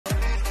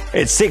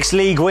It's 6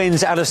 league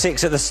wins out of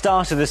 6 at the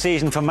start of the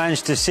season for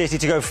Manchester City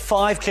to go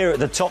 5 clear at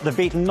the top. They've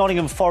beaten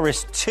Nottingham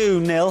Forest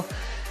 2-0.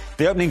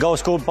 The opening goal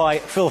scored by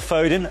Phil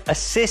Foden,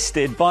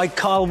 assisted by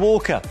Kyle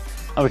Walker.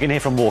 And we can hear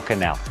from Walker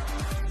now.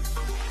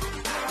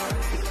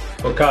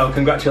 Well, Kyle,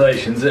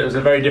 congratulations. It was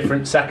a very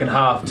different second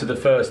half to the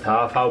first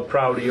half. How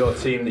proud of your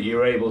team that you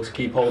were able to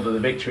keep hold of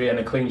the victory and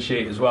a clean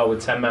sheet as well with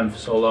 10 men for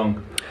so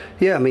long?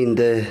 Yeah, I mean,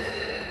 the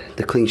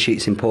clean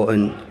sheet's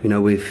important. You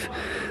know, we've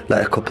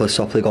let a couple of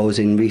softly goals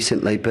in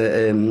recently, but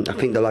I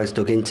think the lads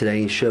dug in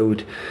today and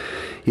showed,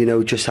 you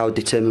know, just how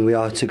determined we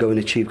are to go and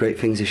achieve great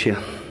things this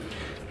year.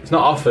 It's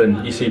not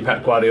often you see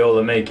Pep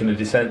Guardiola making a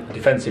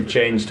defensive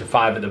change to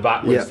 5 at the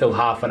back with still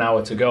half an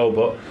hour to go,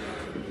 but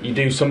you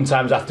do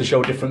sometimes have to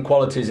show different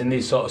qualities in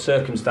these sort of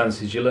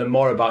circumstances. You learn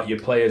more about your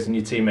players and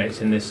your teammates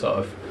in this sort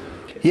of...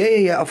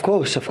 Yeah, of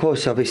course.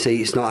 Obviously,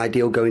 it's not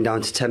ideal going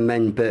down to 10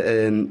 men, but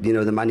you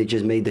know, the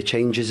manager's made the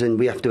changes and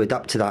we have to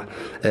adapt to that.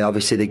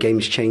 Obviously, the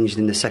game's changed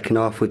in the second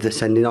half with the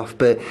sending off,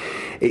 but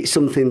it's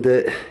something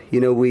that, you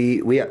know,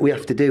 we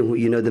have to do.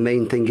 You know, the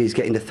main thing is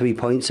getting the 3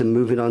 points and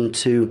moving on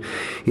to,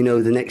 you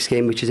know, the next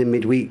game, which is in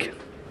midweek.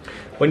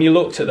 When you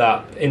looked at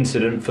that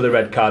incident for the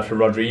red card for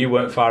Rodri, you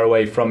weren't far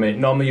away from it.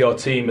 Normally, your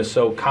team is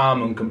so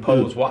calm and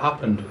composed. What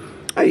happened?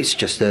 It's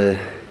just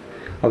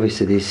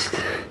obviously these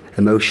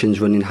emotions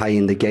running high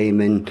in the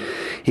game, and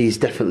he's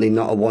definitely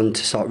not a one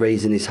to start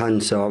raising his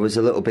hand, so I was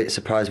a little bit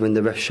surprised when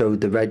the ref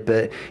showed the red,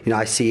 but you know,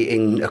 I see it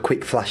in a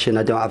quick flash and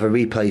I don't have a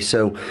replay,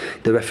 so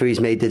the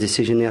referee's made the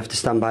decision. They have to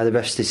stand by the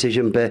ref's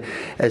decision, but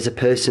as a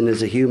person,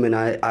 as a human,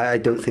 I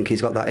don't think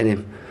he's got that in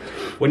him.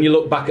 When you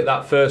look back at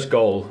that first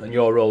goal and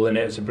your role in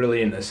it, it's a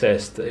brilliant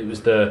assist. It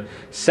was the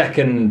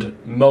second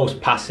most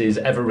passes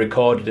ever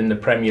recorded in the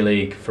Premier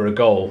League for a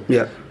goal.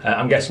 Yeah.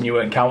 I'm guessing you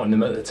weren't counting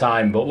them at the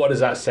time, but what does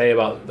that say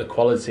about the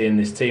quality in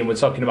this team? We're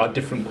talking about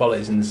different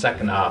qualities in the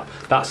second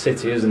half. That's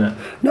City, isn't it?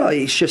 No,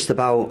 it's just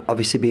about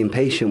obviously being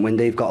patient. When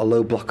they've got a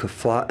low block of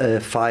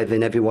 5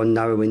 and everyone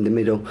narrow in the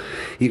middle,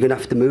 you're going to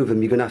have to move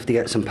them. You're going to have to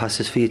get some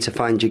passes for you to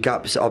find your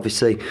gaps.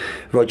 Obviously,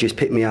 Rodri's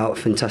picked me out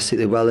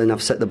fantastically well and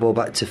I've set the ball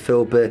back to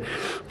Phil, but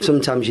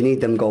sometimes you need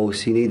them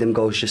goals. You need them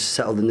goals just to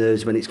settle the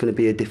nerves when it's going to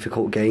be a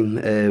difficult game.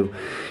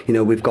 You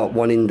know, we've got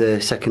one in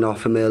the second half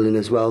from Merlin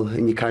as well,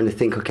 and you kind of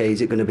think, okay, is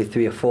it going to be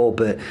 3 or 4?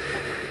 But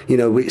you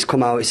know, it's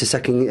come out, it's a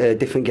second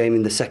different game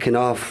in the second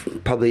half.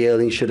 Probably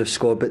Erling should have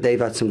scored, but they've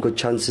had some good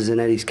chances and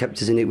Eddie's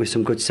kept us in it with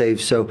some good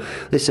saves. So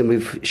listen,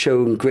 we've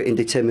shown grit and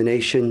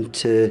determination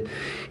to,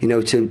 you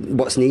know, to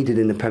what's needed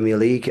in the Premier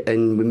League,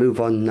 and we move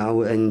on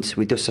now and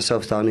we dust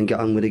ourselves down and get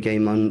on with the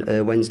game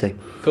on Wednesday.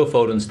 Phil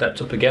Foden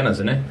stepped up again,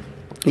 hasn't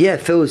he? Yeah,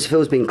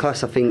 Phil's been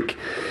class. I think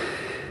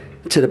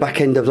to the back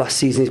end of last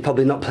season, he's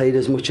probably not played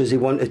as much as he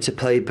wanted to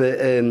play,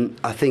 but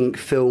I think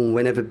Phil,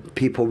 whenever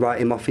people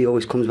write him off, he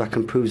always comes back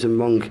and proves them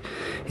wrong.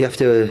 You have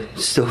to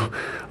still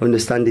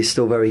understand he's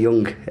still very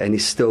young and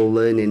he's still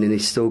learning and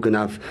he's still going to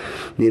have,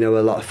 you know,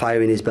 a lot of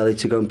fire in his belly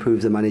to go and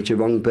prove the manager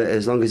wrong, but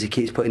as long as he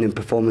keeps putting in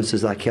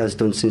performances like he has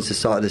done since the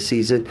start of the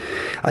season,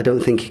 I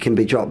don't think he can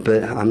be dropped,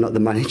 but I'm not the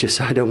manager,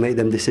 so I don't make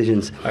them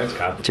decisions. Thanks,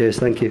 Carl. Cheers,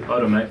 thank you.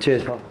 Well done, mate.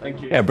 Cheers, Paul.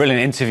 Thank you. Yeah,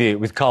 brilliant interview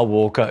with Kyle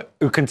Walker,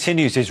 who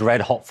continues his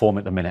red-hot form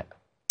at the minute.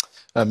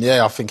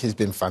 Yeah, I think he's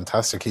been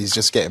fantastic. He's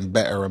just getting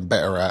better and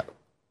better at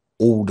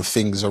all the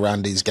things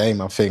around his game.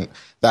 I think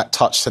that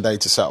touch today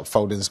to set up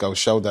Foden's goal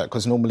showed that,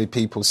 because normally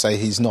people say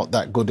he's not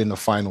that good in the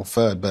final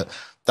third, but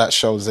that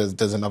shows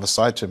there's another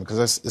side to him,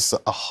 because it's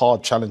a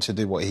hard challenge to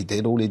do what he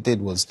did. All he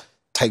did was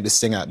take the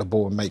sting out of the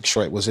ball and make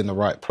sure it was in the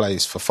right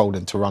place for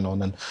Foden to run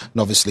on and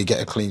obviously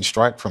get a clean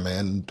strike from it.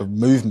 And the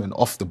movement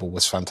off the ball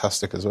was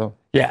fantastic as well.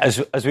 Yeah,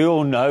 as we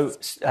all know,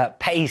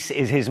 pace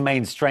is his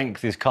main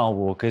strength, is Kyle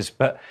Walker's,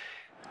 but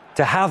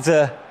to have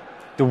the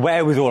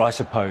wherewithal, I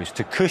suppose,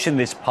 to cushion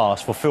this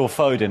pass for Phil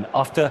Foden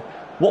after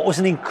what was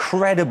an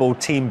incredible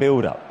team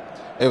build-up.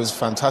 It was a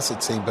fantastic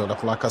team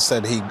build-up. Like I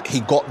said, he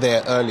got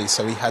there early,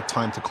 so he had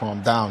time to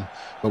calm down.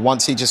 But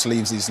once he just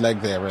leaves his leg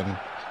there, and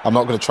I'm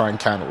not going to try and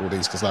count all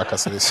these because, like I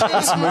said, it's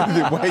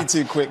moving way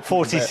too quick.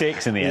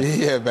 46 in the end.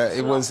 Yeah, but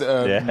it was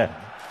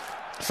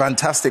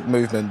fantastic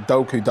movement.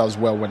 Doku does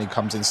well when he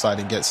comes inside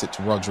and gets it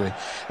to Rodri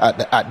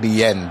at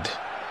the end.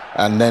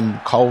 And then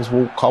Kyle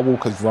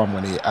Walker's run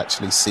when he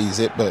actually sees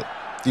it. But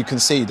you can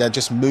see they're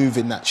just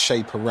moving that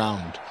shape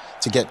around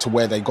to get to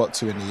where they got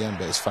to in the end.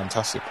 But it's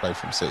fantastic play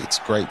from City. It's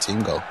a great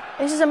team goal.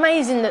 This is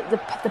amazing, that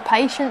the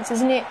patience,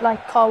 isn't it?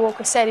 Like Kyle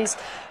Walker said, is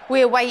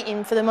we're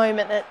waiting for the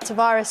moment that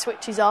Tavares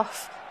switches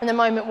off and the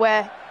moment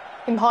where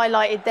him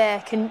highlighted there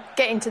can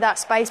get into that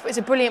space. But it's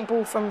a brilliant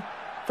ball from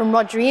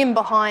Rodri in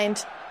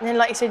behind. And then,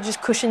 like you said,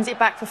 just cushions it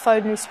back for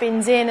Foden, who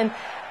spins in. And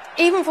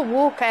even for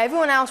Walker,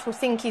 everyone else will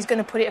think he's going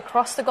to put it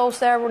across the goal,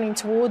 so they're running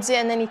towards it,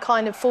 and then he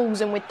kind of fools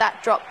them with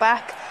that drop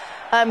back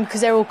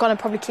because they're all going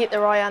to probably keep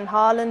their eye on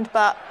Haaland.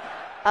 But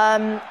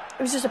it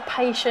was just a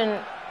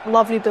patient,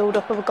 lovely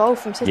build-up of a goal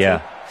from City.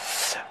 Yeah.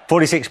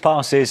 46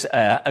 passes,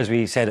 as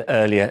we said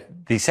earlier,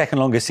 the second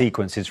longest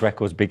sequence since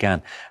records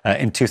began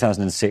in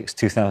 2006,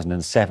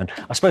 2007.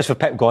 I suppose for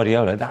Pep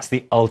Guardiola, that's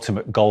the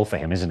ultimate goal for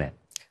him, isn't it?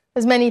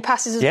 as many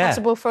passes as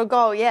possible for a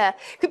goal. Yeah,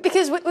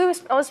 because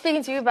I was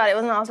speaking to you about it,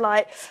 wasn't I? I was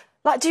like,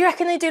 do you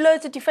reckon they do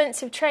loads of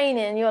defensive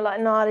training? And you're like,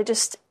 no, they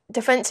just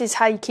defence is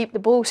how you keep the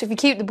ball. So if you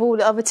keep the ball,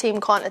 the other team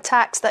can't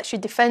attack. So that's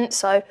your defence.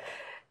 So,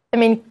 I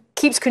mean,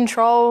 keeps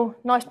control.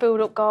 Nice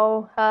build-up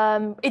goal.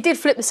 It did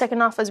flip the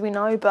second half, as we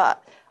know,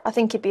 but I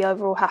think he'd be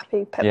overall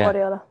happy, Pep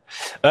Guardiola.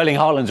 Erling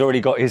Haaland's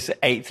already got his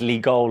 8th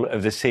league goal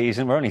of the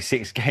season. We're only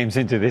 6 games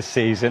into this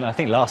season. I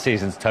think last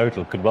season's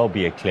total could well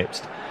be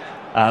eclipsed.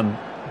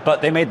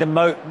 But they made the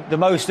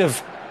most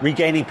of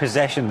regaining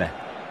possession there.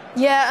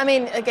 Yeah, I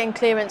mean, again,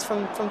 clearance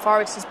from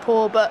Forest is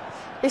poor, but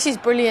this is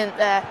brilliant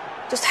there.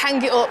 Just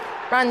hang it up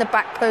around the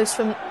back post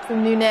from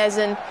Nunez,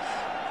 and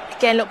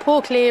again, look,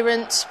 poor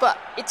clearance, but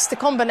it's the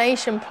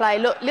combination play.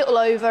 Look, little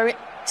over, it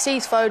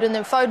sees Foden,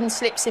 then Foden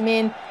slips him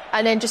in,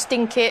 and then just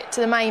dink it to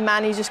the main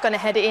man who's just going to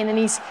head it in. And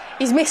he's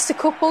missed a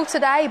couple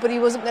today, but he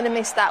wasn't going to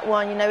miss that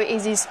one. You know, it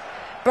is his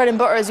bread and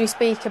butter, as we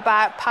speak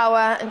about,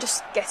 power, and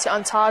just get it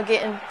on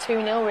target, and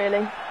 2-0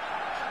 really.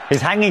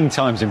 His hanging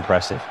time's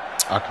impressive.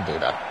 I can do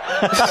that.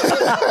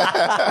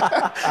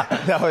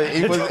 No,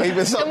 he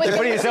was up there.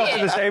 Put yourself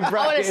in the same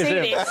bracket as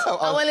him.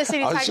 I want to see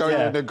this. I'll show you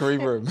in the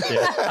green room.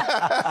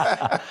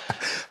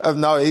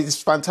 No,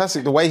 it's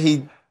fantastic. The way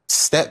he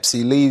steps,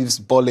 he leaves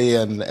Bolly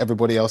and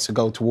everybody else to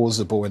go towards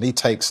the ball, and he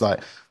takes like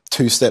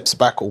 2 steps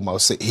back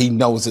almost. He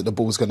knows that the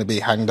ball's going to be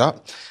hanged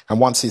up, and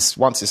once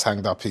it's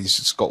hanged up, he's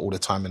just got all the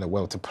time in the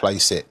world to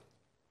place it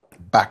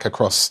back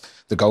across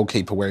the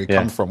goalkeeper where he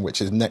come from,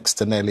 which is next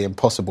to nearly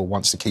impossible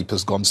once the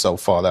keeper's gone so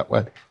far that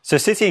way. So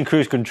City in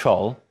cruise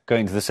control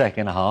going to the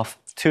second half,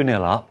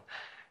 2-0 up,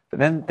 but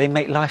then they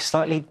make life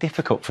slightly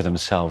difficult for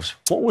themselves.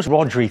 What was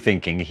Rodri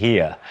thinking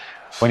here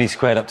when he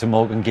squared up to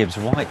Morgan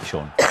Gibbs-White,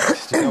 Sean?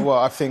 Do you know what?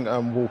 I think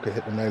Walker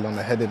hit the nail on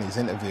the head in his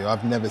interview.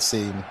 I've never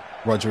seen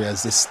Rodri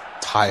as this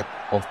type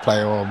of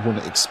player, or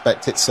wouldn't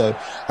expect it. So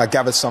I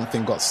gather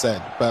something got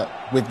said. But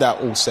with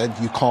that all said,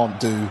 you can't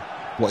do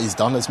what he's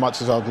done. As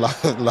much as I'd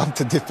love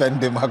to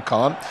defend him, I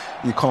can't.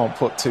 You can't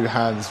put 2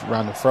 hands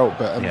around the throat.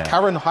 But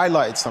Karen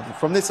highlighted something.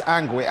 From this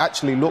angle, it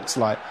actually looks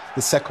like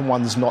the second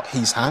one's not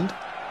his hand.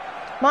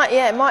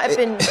 It might have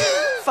been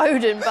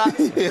Foden, but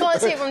you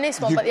can't see it from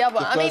this one, but the other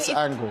one.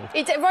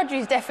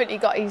 Rodri's definitely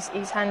got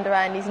his hand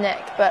around his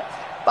neck, but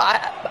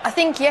I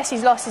think, yes,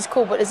 he's lost his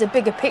cool, but there's a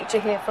bigger picture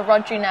here for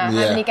Rodri now. How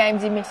many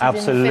games he misses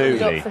in the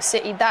field up for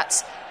City.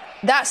 That's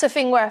a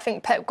thing where I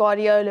think Pep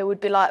Guardiola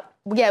would be like,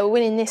 yeah, we're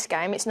winning this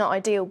game, it's not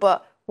ideal,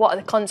 but what are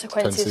the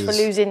consequences for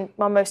losing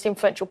my most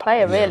influential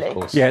player, really?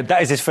 Yeah,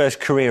 that is his first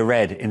career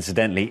red,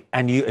 incidentally,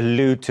 and you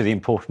allude to the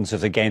importance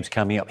of the games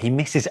coming up. He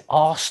misses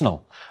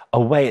Arsenal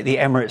away at the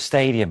Emirates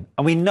Stadium,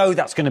 and we know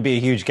that's going to be a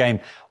huge game,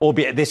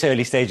 albeit at this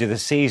early stage of the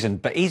season,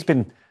 but he's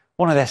been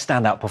one of their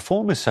standout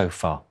performers so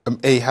far.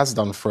 He has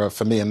done for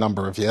me a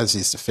number of years.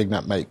 He's the thing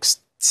that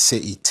makes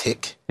City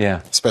tick,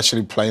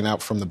 especially playing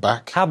out from the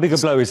back. How big a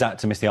blow is that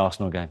to miss the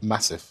Arsenal game?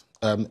 Massive.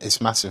 It's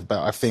massive,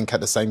 but I think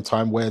at the same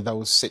time where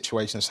those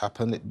situations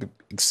happen,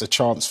 it's a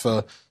chance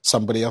for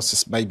somebody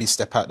else to maybe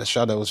step out the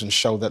shadows and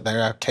show that they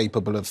are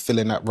capable of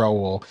filling that role,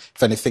 or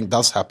if anything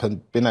does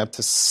happen, being able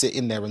to sit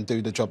in there and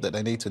do the job that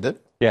they need to do.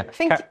 Yeah, I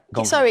think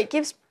it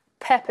gives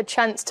Pep a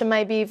chance to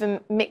maybe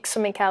even mix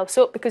something else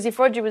up, because if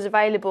Rodri was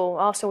available,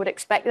 Arsenal would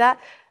expect that.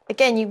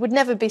 Again, you would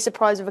never be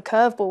surprised with a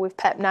curveball with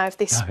Pep now if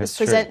this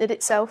presented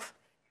itself.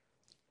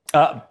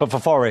 But for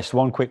Forest,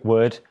 one quick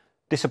word.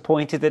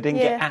 Disappointed they didn't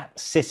get at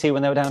City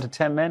when they were down to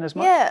 10 men as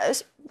much? Yeah,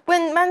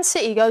 when Man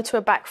City go to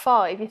a back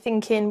 5, you're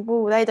thinking,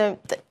 well, they don't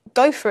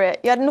go for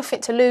it. You had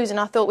nothing to lose, and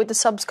I thought with the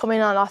subs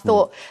coming on, I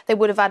thought they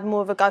would have had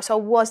more of a go. So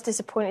I was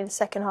disappointed in the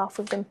second half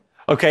with them.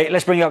 OK,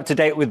 let's bring you up to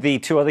date with the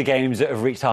 2 other games that have reached